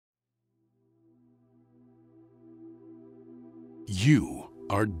You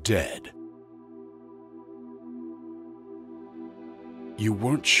are dead. You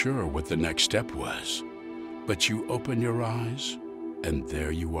weren't sure what the next step was, but you open your eyes, and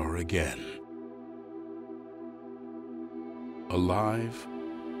there you are again. Alive?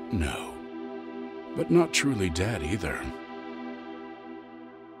 No. But not truly dead either.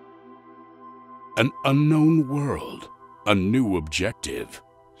 An unknown world, a new objective,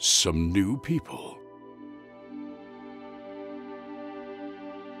 some new people.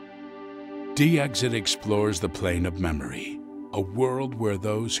 De-Exit explores the plane of memory, a world where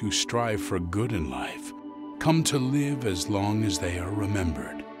those who strive for good in life come to live as long as they are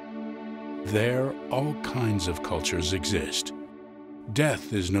remembered. There, all kinds of cultures exist.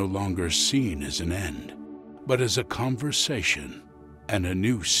 Death is no longer seen as an end, but as a conversation and a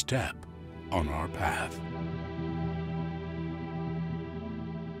new step on our path.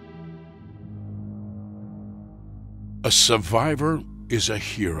 A survivor is a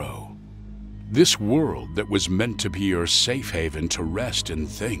hero. This world that was meant to be your safe haven to rest and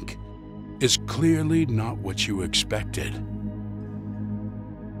think is clearly not what you expected.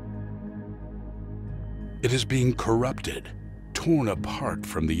 It is being corrupted, torn apart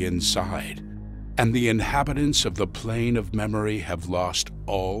from the inside, and the inhabitants of the plane of memory have lost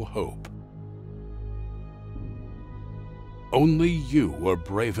all hope. Only you are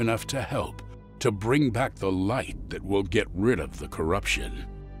brave enough to help, to bring back the light that will get rid of the corruption.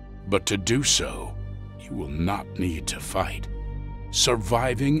 But to do so, you will not need to fight.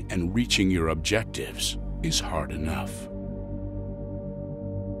 Surviving and reaching your objectives is hard enough.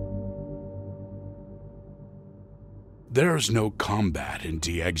 There's no combat in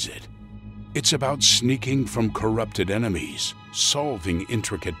De-Exit. It's about sneaking from corrupted enemies, solving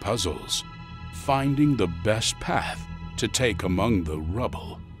intricate puzzles, finding the best path to take among the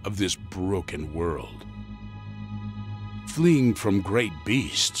rubble of this broken world. Fleeing from great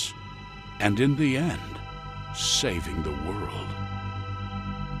beasts, and in the end, saving the world.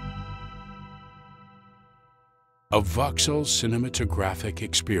 A Voxel cinematographic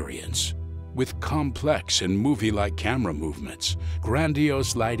experience with complex and movie-like camera movements,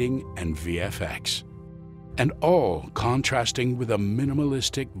 grandiose lighting, and VFX, and all contrasting with a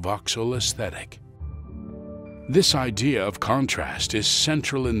minimalistic voxel aesthetic. This idea of contrast is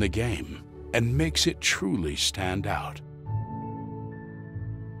central in the game and makes it truly stand out.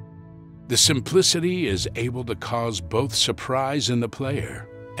 The simplicity is able to cause both surprise in the player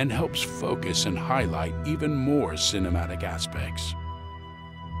and helps focus and highlight even more cinematic aspects.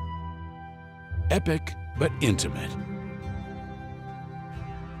 Epic but intimate.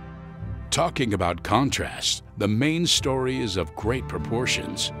 Talking about contrast, the main story is of great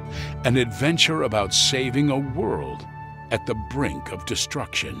proportions, an adventure about saving a world at the brink of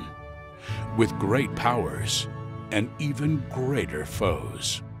destruction, with great powers and even greater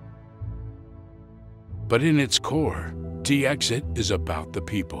foes. But in its core, De-Exit is about the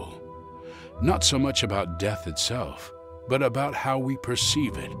people. Not so much about death itself, but about how we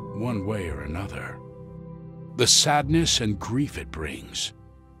perceive it one way or another. The sadness and grief it brings,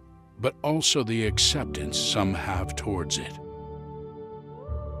 but also the acceptance some have towards it.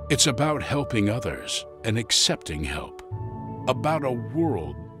 It's about helping others and accepting help, about a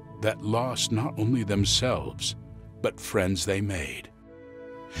world that lost not only themselves, but friends they made,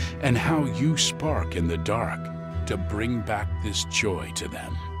 and how you spark in the dark to bring back this joy to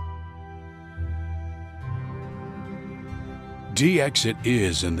them. De-Exit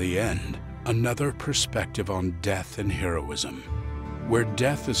is, in the end, another perspective on death and heroism, where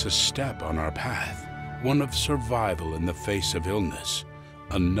death is a step on our path, one of survival in the face of illness,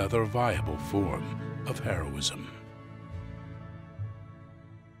 another viable form of heroism.